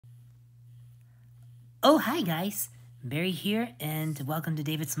Oh, hi guys! Barry here, and welcome to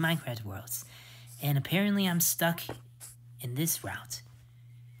David's Minecraft Worlds. And apparently I'm stuck in this route.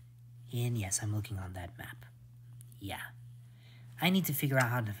 And yes, I'm looking on that map. Yeah. I need to figure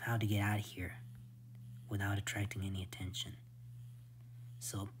out how to get out of here without attracting any attention.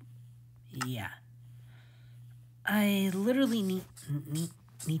 So, yeah. I literally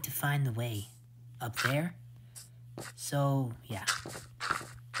need to find the way up there. So, yeah.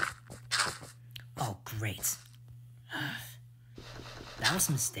 Oh, great. That was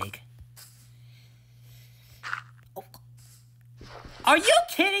a mistake. Oh. Are you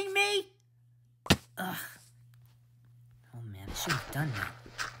kidding me? Ugh. Oh man, I shouldn't have done that.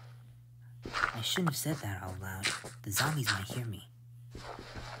 I shouldn't have said that out loud. The zombies might hear me.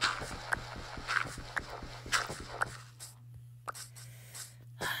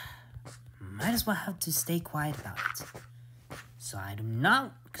 Might as well have to stay quiet about it.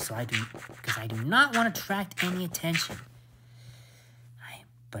 Because I do not want to attract any attention.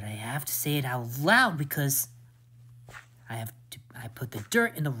 But I have to say it out loud because I put the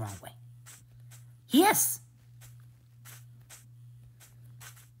dirt in the wrong way. Yes!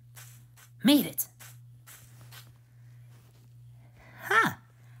 Made it! Ha!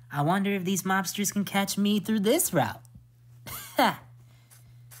 I wonder if these mobsters can catch me through this route. Ha!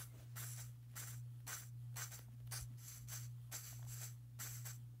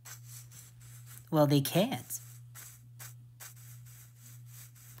 Well, they can't.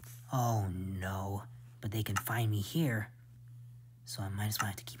 Oh no, but they can find me here, so I might as well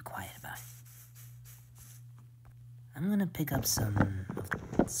have to keep quiet about it. I'm gonna pick up some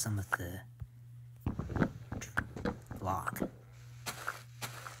of the log,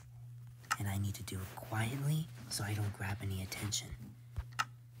 and I need to do it quietly so I don't grab any attention.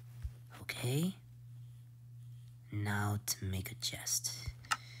 Okay? Now to make a chest,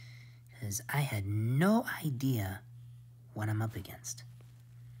 because I had no idea what I'm up against.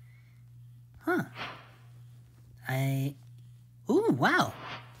 Huh. Ooh, wow.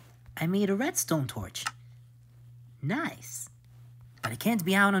 I made a redstone torch. Nice. But I can't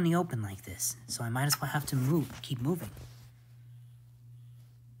be out on the open like this, so I might as well have to keep moving.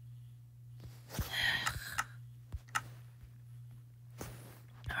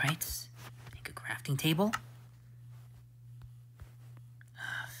 Alright, make a crafting table.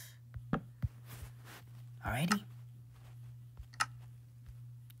 Alrighty.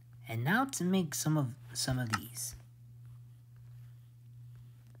 And now to make some of these.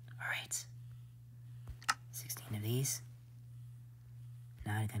 Alright. 16 of these.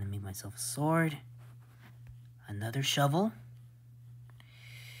 Now I gotta make myself a sword. Another shovel.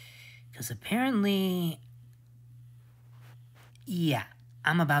 Because apparently... yeah,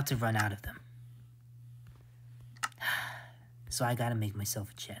 I'm about to run out of them. So I gotta make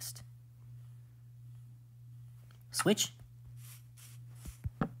myself a chest. Switch.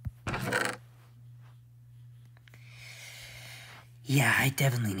 Yeah, I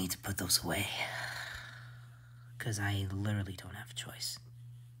definitely need to put those away. Because I literally don't have a choice.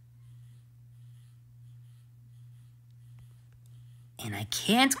 And I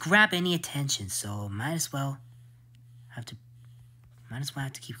can't grab any attention, so might as well have to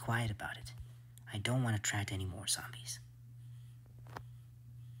keep quiet about it. I don't want to attract any more zombies.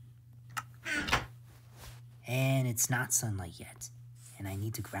 And it's not sunlight yet. And I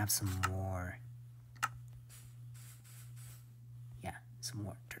need to grab some more... yeah, some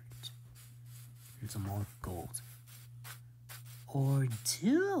more dirt. And some more gold. Or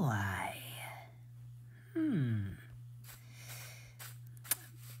do I?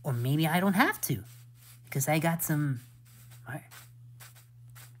 Or maybe I don't have to. Because I got some...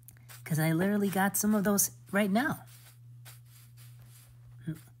 because I literally got some of those right now.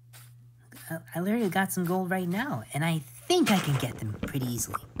 I literally got some gold right now, and I think I can get them pretty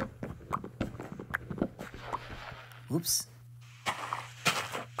easily. Oops.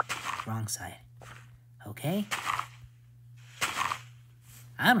 Wrong side. Okay.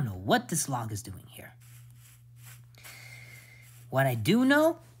 I don't know what this log is doing here. What I do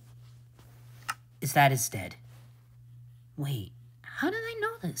know is that it's dead. Wait, how did I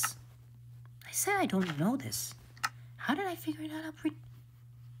know this? I said I don't know this. How did I figure that out?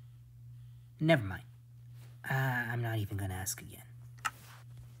 Never mind. I'm not even gonna ask again.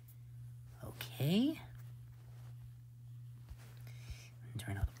 Okay.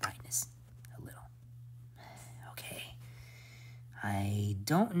 Turn out the brightness a little. Okay. I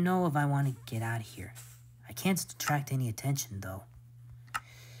don't know if I want to get out of here. I can't attract any attention though.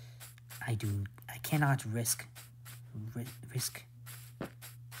 I cannot risk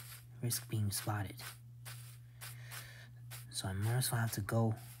being spotted. So I might as well have to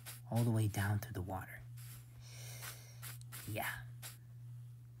go all the way down to the water. Yeah.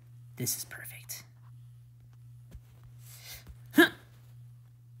 This is perfect.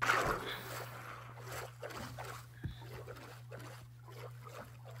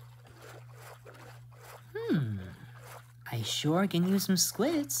 I sure can use some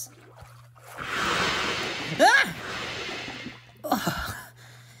squids. Ah! Oh.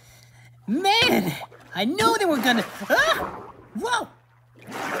 Man! I knew they were gonna... Ah! Whoa!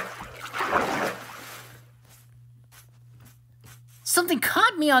 Something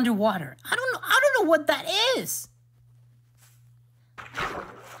caught me underwater. I don't know what that is.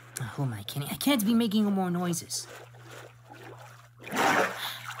 Who am I kidding? I can't be making more noises.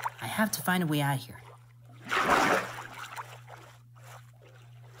 I have to find a way out of here.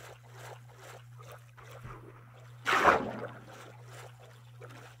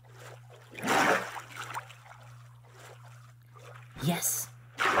 Yes.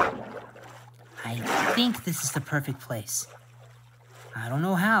 I think this is the perfect place. I don't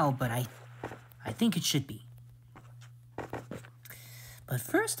know how, but I think it should be. But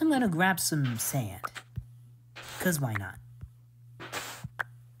first I'm gonna grab some sand. 'Cause why not?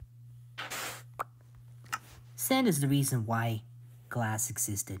 Sand is the reason why glass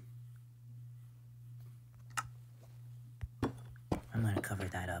existed. I'm gonna cover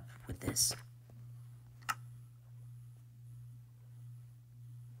that up with this.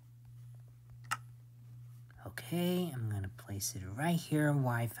 Okay, I'm gonna place it right here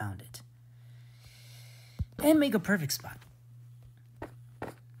where I found it. And make a perfect spot.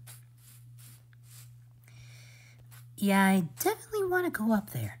 Yeah, I definitely want to go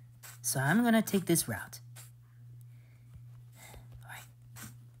up there. So I'm gonna take this route. Alright.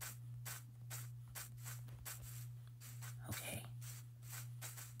 Okay.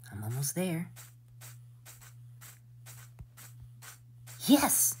 I'm almost there.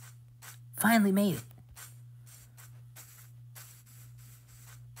 Yes! Finally made it.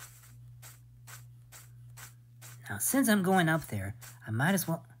 Now, since I'm going up there, I might as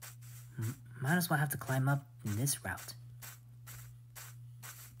well have to climb up in this route.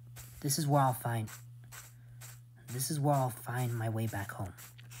 This is where I'll find my way back home.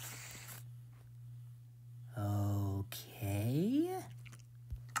 Okay.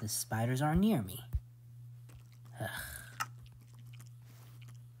 The spiders are near me. Ugh.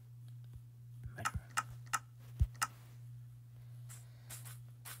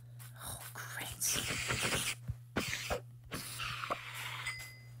 Oh, great.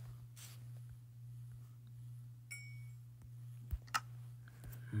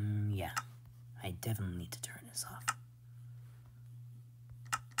 Yeah, I definitely need to turn this off.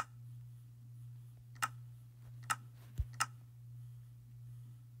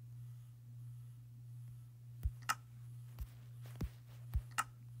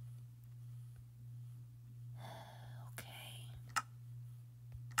 Okay.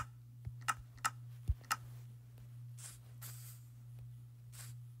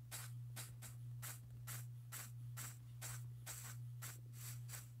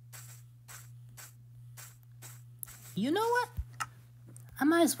 You know what? I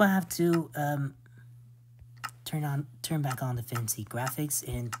might as well have to turn back on the fancy graphics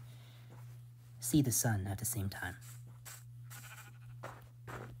and see the sun at the same time.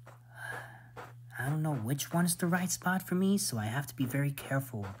 I don't know which one is the right spot for me, so I have to be very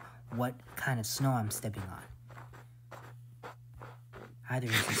careful what kind of snow I'm stepping on. Either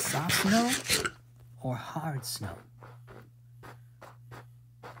it's a soft snow or hard snow.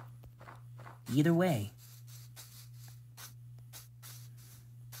 Either way,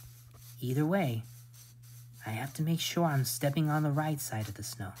 I have to make sure I'm stepping on the right side of the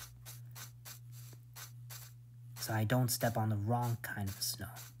snow, so I don't step on the wrong kind of snow.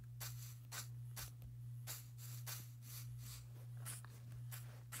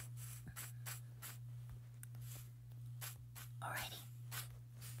 Alrighty.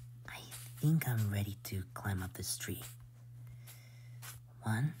 I think I'm ready to climb up this tree.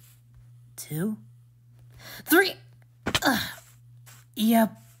 1, 2, 3!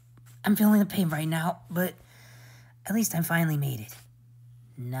 Yep, I'm feeling the pain right now, but at least I finally made it.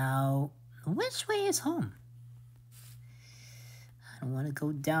 Now, which way is home? I don't want to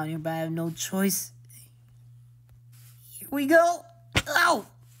go down here, but I have no choice. Here we go. Ow!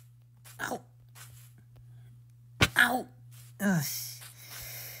 Ow! Ow! Ugh.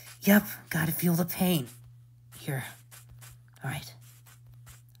 Yep, gotta feel the pain. Here. Alright.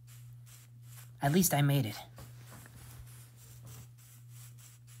 At least I made it.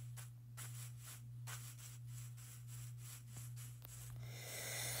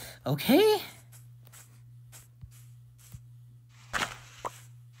 Okay.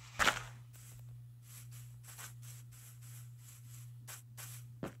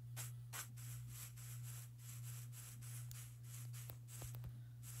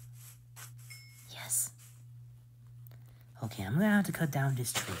 Yes. Okay, I'm gonna have to cut down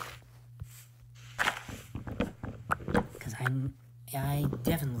this tree. Because I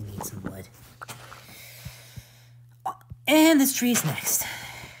definitely need some wood. Oh, and this tree is next.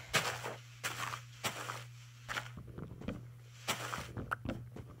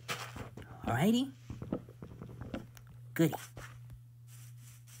 Alrighty. Goody.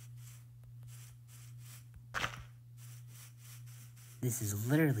 This is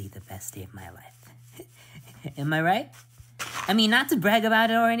literally the best day of my life. Am I right? I mean, not to brag about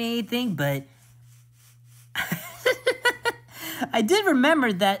it or anything, but I did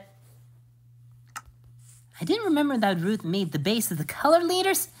remember that Ruth made the base of the color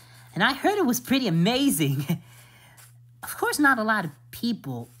leaders, and I heard it was pretty amazing. Of course, not a lot of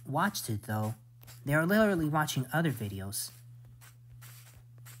people watched it, though. They are literally watching other videos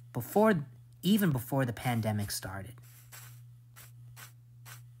even before the pandemic started.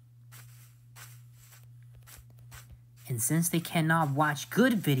 And since they cannot watch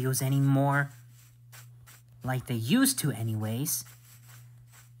good videos anymore, like they used to anyways,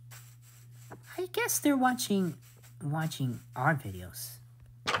 I guess they're watching our videos,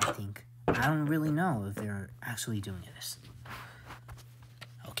 I think. I don't really know if they're actually doing this.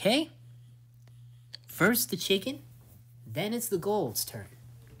 Okay? First the chicken, then it's the gold's turn.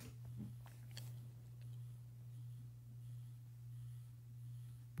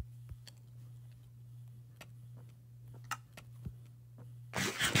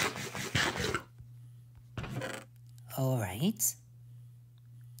 Alright.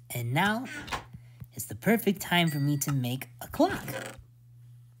 And now is the perfect time for me to make a clock.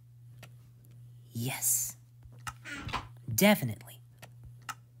 Yes. Definitely.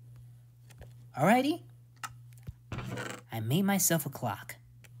 Alrighty. I made myself a clock.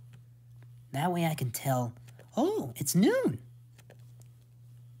 That way I can tell, oh, it's noon.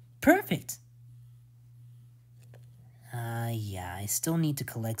 Perfect. Yeah, I still need to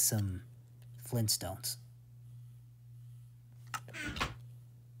collect some flintstones.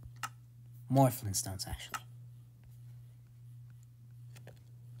 More flintstones, actually.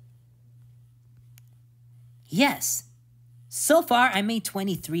 Yes! So far, I made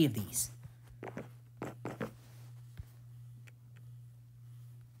 23 of these.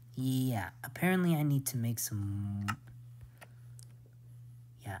 Yeah, apparently I need to make some...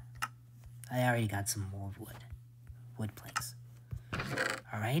 Yeah, I already got some more wood planks.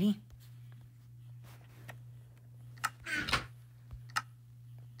 Alrighty.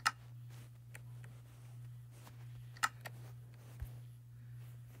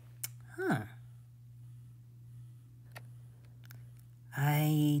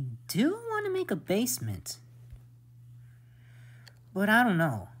 I do want to make a basement, but I don't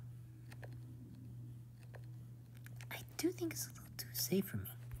know. I do think it's a little too safe for me.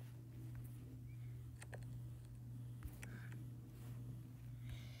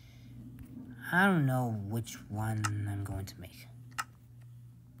 I don't know which one I'm going to make.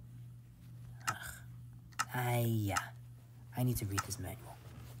 Yeah. I need to read this manual.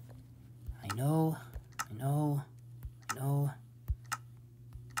 I know.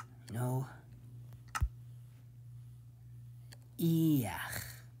 Yeah.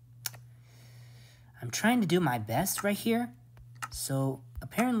 I'm trying to do my best right here. So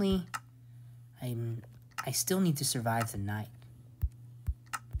apparently I still need to survive the night.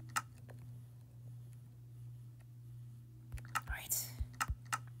 Alright.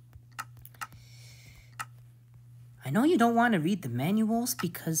 I know you don't want to read the manuals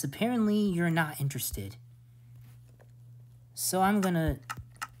because apparently you're not interested. So I'm gonna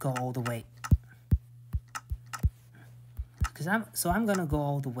go all the way. I'm gonna go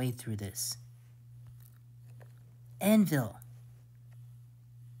all the way through this. Anvil.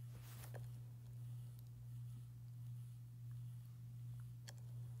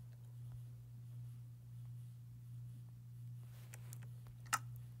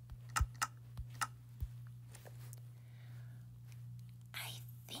 I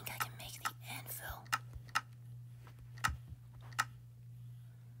think I can make the anvil.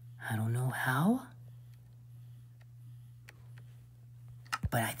 I don't know how,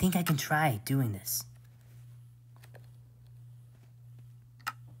 but I think I can try doing this.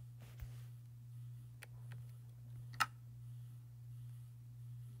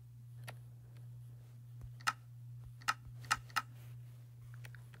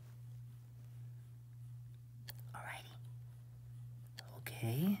 Alrighty.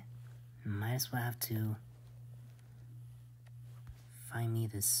 Okay. Might as well have to find me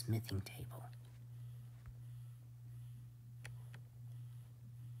the smithing table.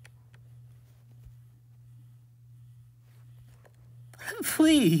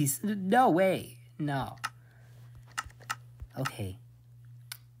 Please, no way. No. Okay.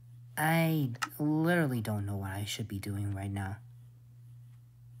 I literally don't know what I should be doing right now.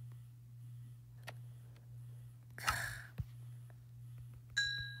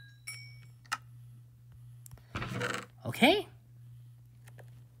 Okay.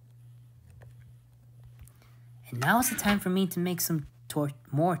 And now is the time for me to make some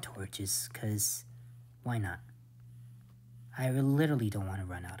more torches, because why not? I literally don't want to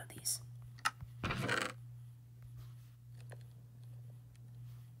run out of these.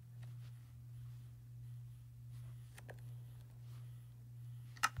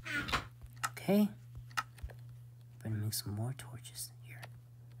 Okay. I'm gonna make some more torches here.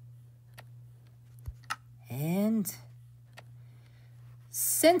 And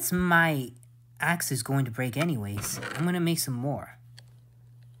since my axe is going to break anyways, I'm gonna make some more.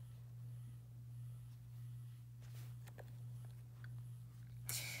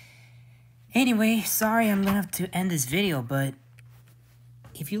 Anyway, sorry I'm gonna have to end this video, but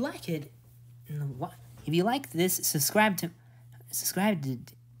if you like it, if you like this, subscribe to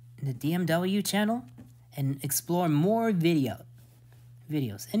the DMW channel and explore more videos.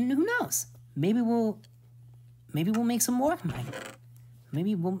 And who knows? Maybe we'll make some more.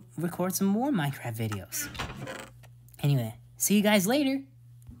 Maybe we'll record some more Minecraft videos. Anyway, see you guys later.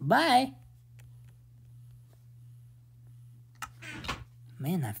 Bye.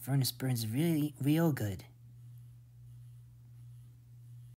 Man, that furnace burns really real good.